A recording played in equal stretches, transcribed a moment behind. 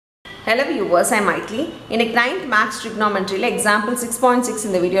Hello viewers, I am Maitli. In 9th Maths Trigonometry example 6.6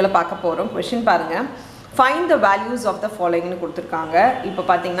 இந்த வீடியோல பார்க்க போறோம். Question பாருங்க. Find the values of the following னு கொடுத்திருக்காங்க. இப்போ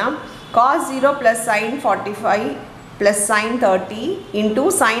பாத்தீங்கன்னா cos 0 plus sin 45 plus sin 30 into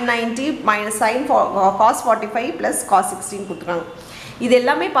sin 90 minus sin cos 45 plus cos 16 கொடுத்திருக்காங்க. இது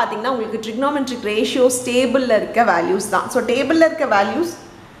எல்லாமே பாத்தீங்கன்னா உங்களுக்கு trigonometric ratio tableல இருக்க values தான். So tableல இருக்க values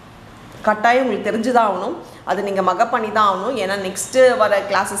கட்டாயம் உங்களுக்கு தெரிஞ்சுதான் ஆகணும். அது நீங்கள் மகப் பண்ணி தான் ஆகணும். ஏன்னா நெக்ஸ்ட்டு வர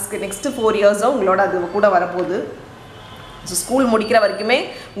கிளாஸஸ்க்கு நெக்ஸ்ட்டு 4 இயர்ஸோ உங்களோட அது கூட வரப்போகுது. ஸோ ஸ்கூல் முடிக்கிற வரைக்குமே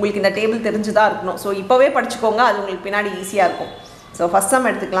உங்களுக்கு இந்த டேபிள் தெரிஞ்சு தான் இருக்கணும். ஸோ இப்போவே படிச்சுக்கோங்க, அது உங்களுக்கு பின்னாடி ஈஸியாக இருக்கும். ஸோ ஃபஸ்ட் சம்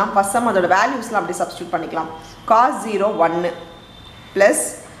எடுத்துக்கலாம். ஃபஸ்ட் சம் அதோட வேல்யூஸ்லாம் அப்படி சப்ஸ்டியூட் பண்ணிக்கலாம். cos 0 1 ப்ளஸ்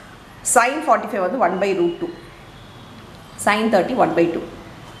sin 45 வந்து 1/√2 sin 30 1/2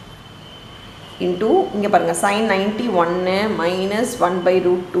 into இங்கே பாருங்கள் sin 90 1 minus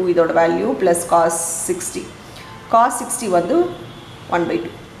 1/√2 இதோட வேல்யூ ப்ளஸ் cos 60 வந்து 1/2.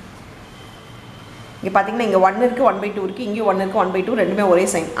 இங்கே பார்த்தீங்கன்னா இங்கே 1 இருக்குது 1/2 இருக்குது, இங்கே 1 இருக்குது 1/2, ரெண்டுமே ஒரே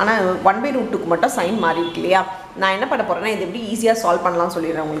சைன். ஆனால் 1/√2க்கு மட்டும் சைன் மாறி இருக்கு இல்லையா? நான் என்ன பண்ண போகிறேன்னா இது எப்படி ஈஸியாக சால்வ் பண்ணலாம்னு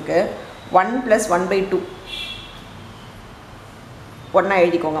சொல்லிடுறேன் உங்களுக்கு. 1 + 1/2 ஒன்றா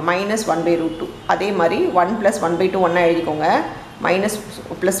எழுதிக்கோங்க, மைனஸ் 1/√2. அதே மாதிரி 1 + 1/2 ஒன்றா எழுதிக்கோங்க, மைனஸ்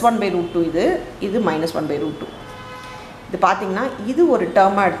ப்ளஸ் 1/√2 இது மைனஸ் 1/√2. இது பார்த்தீங்கன்னா இது ஒரு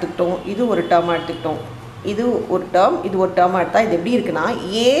டேர்மாக எடுத்துக்கிட்டோம், இது ஒரு டேர்மாக எடுத்துக்கிட்டோம், இது ஒரு டேர்ம், இது ஒரு டேர்மாக எடுத்தால் இது எப்படி இருக்குன்னா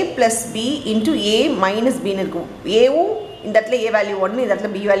a + b இன்ட்டு a - bன்னு இருக்கும். ஏவும் இந்த இடத்துல a வேல்யூ 1, இந்த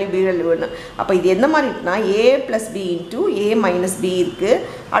இடத்துல b வேல்யூ 1. அப்போ இது எந்த மாதிரி இருக்குன்னா a + b into a - b இருக்குது.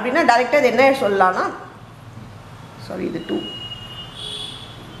 அப்படின்னா டேரெக்டாக இது என்ன சொல்லலாம்னா, சாரி இது 2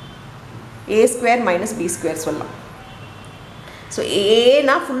 a² - b² சொல்லலாம். ஸோ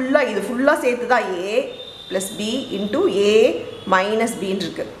ஏனா ஃபுல்லாக இது ஃபுல்லாக சேர்த்து தான் a + b இன்ட்டு a - bன்னு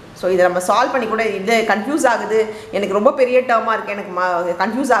இருக்குது. ஸோ இதை நம்ம சால்வ் பண்ணி கூட இது கன்ஃபியூஸ் ஆகுது, எனக்கு ரொம்ப பெரிய டேர்மாக இருக்குது, எனக்கு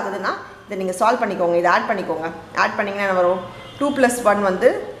கன்ஃபியூஸ் ஆகுதுன்னா இதை நீங்கள் சால்வ் பண்ணிக்கோங்க, இதை ஆட் பண்ணிக்கோங்க. ஆட் பண்ணிங்கன்னா என்ன வரும், 2 + 1 வந்து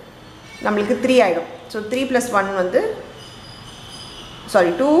நம்மளுக்கு 3 ஆகிடும். ஸோ 3 + 1 வந்து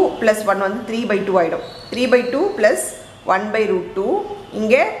 2 + 1 வந்து 3/2 ஆகிடும். 3/2 ப்ளஸ் 1/√2,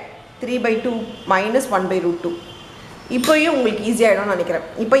 இங்கே 3/2 minus 1/√2. இப்போயும் உங்களுக்கு ஈஸியாகிடும்னு நினைக்கிறேன்.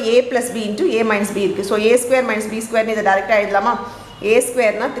 இப்போ a + b into a - b இருக்குது. ஸோ a² - b² இதை டேரெக்டாக எழுதலாமா? a²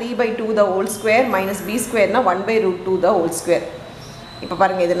 3/2 the whole square minus b² 1/√2 the whole square. இப்போ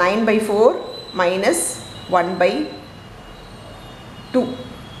பாருங்கள் இது 9/4 minus 1/2.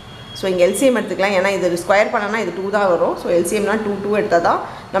 ஸோ இங்கே எல்சிஎம் எடுத்துக்கலாம், ஏன்னா இது ஸ்கொயர் பண்ணனா இது 2 தான் வரும். ஸோ எல்சிஎம்னா 2 எடுத்தால் தான்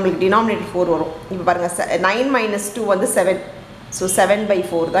நம்மளுக்கு டினாமினேட்டர் 4 வரும். இப்போ பாருங்கள் 9 - 2 வந்து 7. ஸோ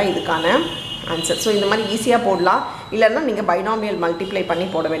 7/4 தான் இதுக்கான ஆன்சர். ஸோ இந்த மாதிரி ஈஸியாக போடலாம். இல்லைன்னா நீங்கள் பைனாமியல் மல்டிப்ளை பண்ணி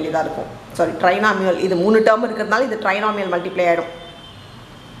போட வேண்டியதாக இருக்கும். சாரி ட்ரைனாமியல், இது 3 டேர்ம் இருக்கிறதுனால இது ட்ரைனாமியல் மல்டிப்ளை ஆகிடும்.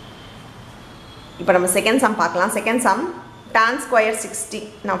 இப்போ நம்ம செகண்ட் சம் பார்க்கலாம். Second sum tan square 60.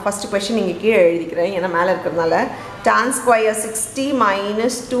 நான் ஃபஸ்ட்டு கொஷின் இங்கே கீழே எழுதிக்கிறேன், ஏன்னா மேலே இருக்கிறதுனால. tan square 60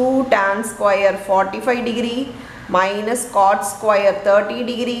 minus 2 tan square 45 degree minus cot square 30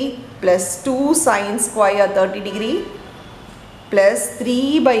 degree plus 2 sin square 30 degree plus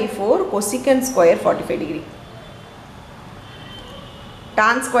 3/4 cosecant square 45 degree.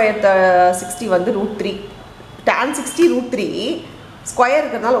 tan square 60 வந்து √3, tan 60 √3 ஸ்கொயர்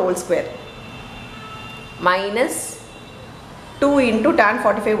இருக்கிறதுனால whole square minus 2 into tan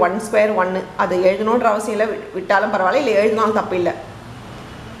 45 1² 1. அது எழுதணுன்ற அவசியம் இல்லை, விட்டாலும் பரவாயில்ல, இல்லை எழுதினாலும் தப்பு இல்லை.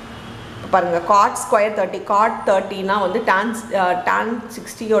 பாருங்கள் cot square 30, cot 30னா வந்து tan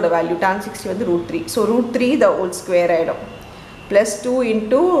 60யோட வேல்யூ, tan 60 வந்து √3. ஸோ √3 the whole square ஆகிடும். ப்ளஸ் 2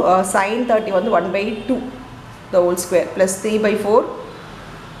 இன்ட்டு sin 30 வந்து 1/2 the whole square plus 3/4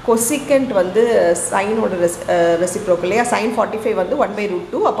 cosecant வந்து சைனோட ரெசிப்ரோக்கல் இல்லையா? sin 45 வந்து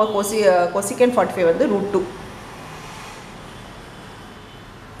 1/√2, அப்போ கொசிகண்ட் 45 வந்து √2.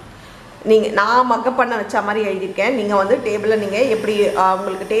 நான் மக்கப் பண்ண வச்ச மாதிரி எழுதியிருக்கேன். நீங்கள் வந்து டேபிளில் நீங்கள் எப்படி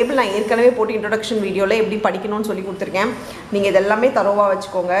உங்களுக்கு டேபிள் நான் ஏற்கனவே போட்டு இன்ட்ரொடக்ஷன் வீடியோவில் எப்படி படிக்கணும்னு சொல்லி கொடுத்துருக்கேன். நீங்கள் இதெல்லாமே தரோவாக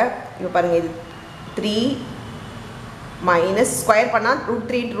வச்சுக்கோங்க. இப்போ பாருங்கள் இது 3 மைனஸ் ஸ்கொயர் பண்ணால்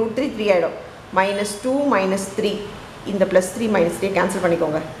 √3 3 ஆகிடும். -2 -3, இந்த +3 -3 கேன்சல்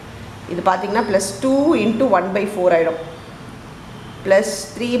பண்ணிக்கோங்க. இது பார்த்தீங்கன்னா +2 இன்ட்டு 1/4 ஆகிடும், ப்ளஸ்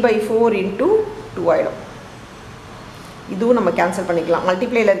 3/4 இன்ட்டு 2 ஆகிடும். இதுவும் நம்ம கேன்சல் பண்ணிக்கலாம்.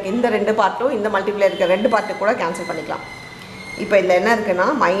 மல்டிப்ளையில் இருக்க இந்த 2 பார்ட்டும் இந்த மல்டிப்ளை இருக்க 2 பார்ட்டு கூட கேன்சல் பண்ணிக்கலாம். இப்போ இதில் என்ன இருக்குன்னா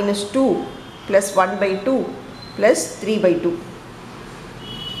 -2 ப்ளஸ் 1/2 ப்ளஸ் 3/2.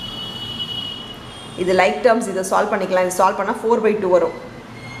 இது லைக் டேர்ம்ஸ், இதை சால்வ் பண்ணிக்கலாம். இது சால்வ் பண்ணால் 4/2 வரும்.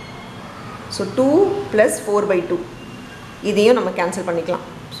 ஸோ 2 ப்ளஸ் 4/2 இதையும் நம்ம கேன்சல் பண்ணிக்கலாம்.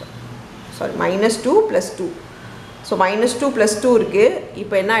 சாரி -2 ப்ளஸ் 2 ஸோ -2 + 2 இருக்குது.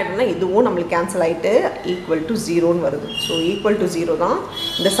 இப்போ என்ன ஆகிடும்னா இதுவும் நம்மளுக்கு கேன்சல் ஆகிட்டு = 0ன்னு வருது. ஸோ = 0 தான்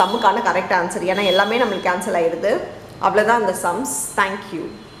இந்த சம்முக்கான கரெக்ட் ஆன்சர். ஏன்னா எல்லாமே நம்மளுக்கு கேன்சல் ஆகிடுது. அவ்வளோதான் இந்த சம்ஸ். தேங்க்யூ.